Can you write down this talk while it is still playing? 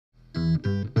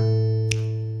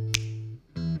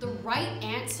right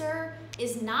answer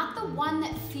is not the one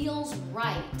that feels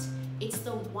right. It's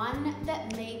the one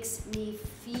that makes me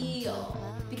feel.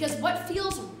 Because what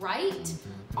feels right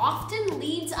often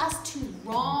leads us to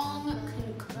wrong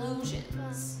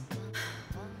conclusions.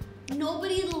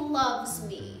 Nobody loves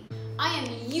me. I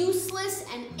am useless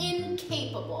and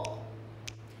incapable.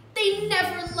 They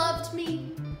never loved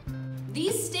me.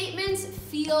 These statements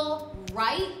feel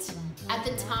right at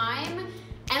the time,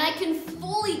 and I can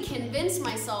fully convince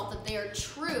myself that they are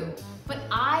true, but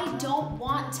I don't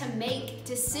want to make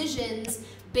decisions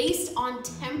based on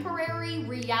temporary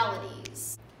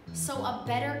realities. So a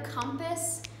better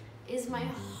compass is my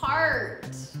heart.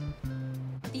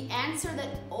 The answer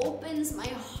that opens my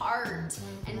heart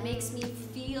and makes me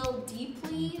feel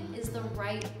deeply is the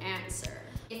right answer.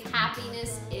 If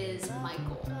happiness is my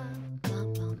goal.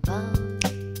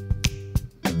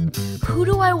 Who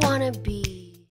do I want to be?